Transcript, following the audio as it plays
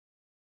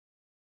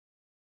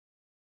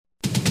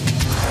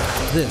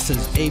This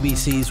is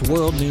ABC's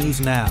World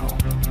News Now.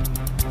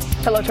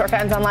 Hello to our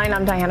fans online.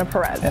 I'm Diana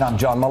Perez. And I'm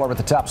John Muller with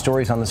the top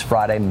stories on this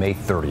Friday, May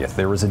 30th.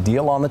 There is a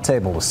deal on the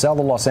table to sell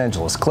the Los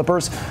Angeles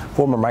Clippers.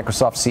 Former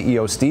Microsoft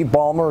CEO Steve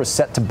Ballmer is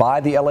set to buy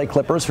the LA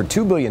Clippers for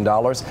 $2 billion.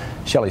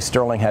 Shelley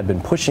Sterling had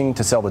been pushing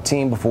to sell the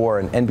team before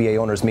an NBA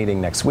owners meeting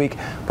next week,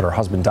 but her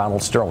husband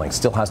Donald Sterling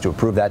still has to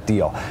approve that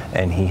deal,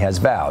 and he has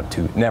vowed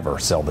to never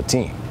sell the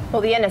team.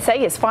 Well, the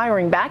NSA is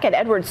firing back at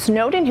Edward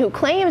Snowden, who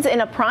claims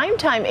in a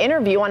primetime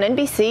interview on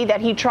NBC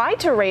that he tried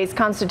to raise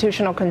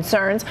constitutional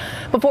concerns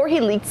before he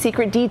leaked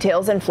secret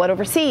details and fled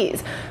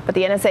overseas. But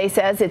the NSA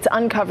says it's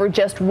uncovered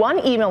just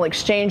one email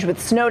exchange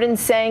with Snowden,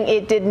 saying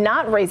it did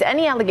not raise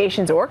any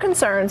allegations or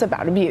concerns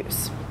about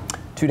abuse.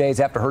 2 days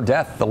after her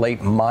death, the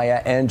late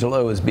Maya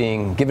Angelou is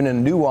being given a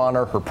new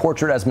honor. Her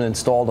portrait has been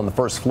installed on the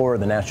first floor of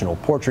the National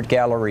Portrait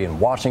Gallery in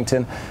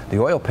Washington. The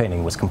oil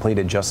painting was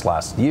completed just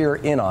last year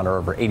in honor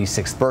of her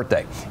 86th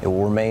birthday. It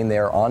will remain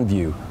there on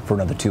view for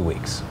another 2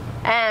 weeks.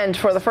 And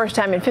for the first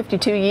time in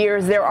 52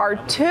 years, there are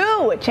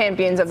two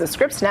champions of the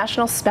Scripps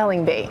National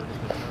Spelling Bee.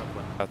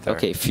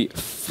 Okay,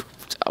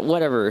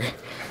 whatever.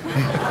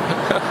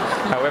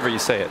 However you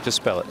say it, just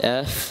spell it.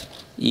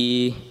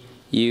 F-E-U-I-L-L-E-T-O-N?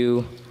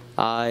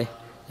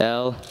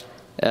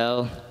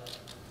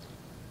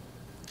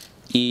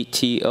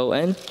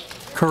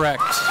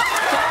 Correct.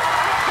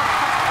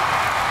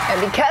 And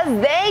because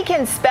they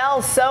can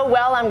spell so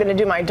well, I'm going to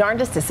do my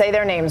darndest to say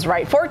their names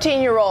right.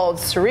 14-year-old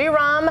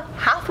Sriram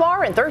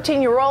Hathwar and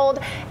 13-year-old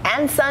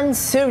Ansun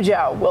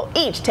Sujo will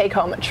each take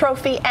home a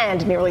trophy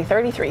and nearly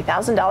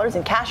 $33,000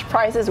 in cash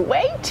prizes.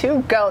 Way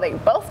to go. They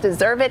both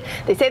deserve it.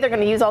 They say they're going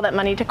to use all that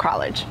money to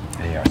college.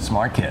 They are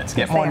smart kids.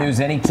 Get more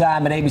news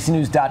anytime at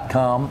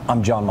abcnews.com.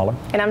 I'm John Muller.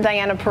 And I'm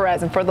Diana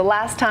Perez. And for the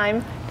last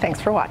time, thanks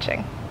for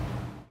watching.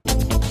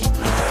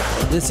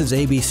 This is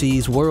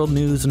ABC's World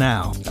News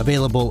Now,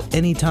 available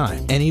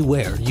anytime,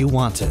 anywhere you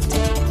want it.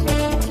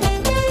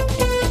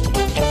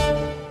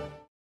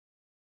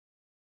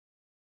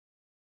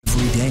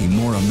 Every day,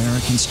 more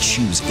Americans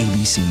choose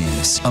ABC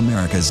News,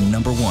 America's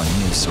 #1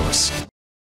 news source.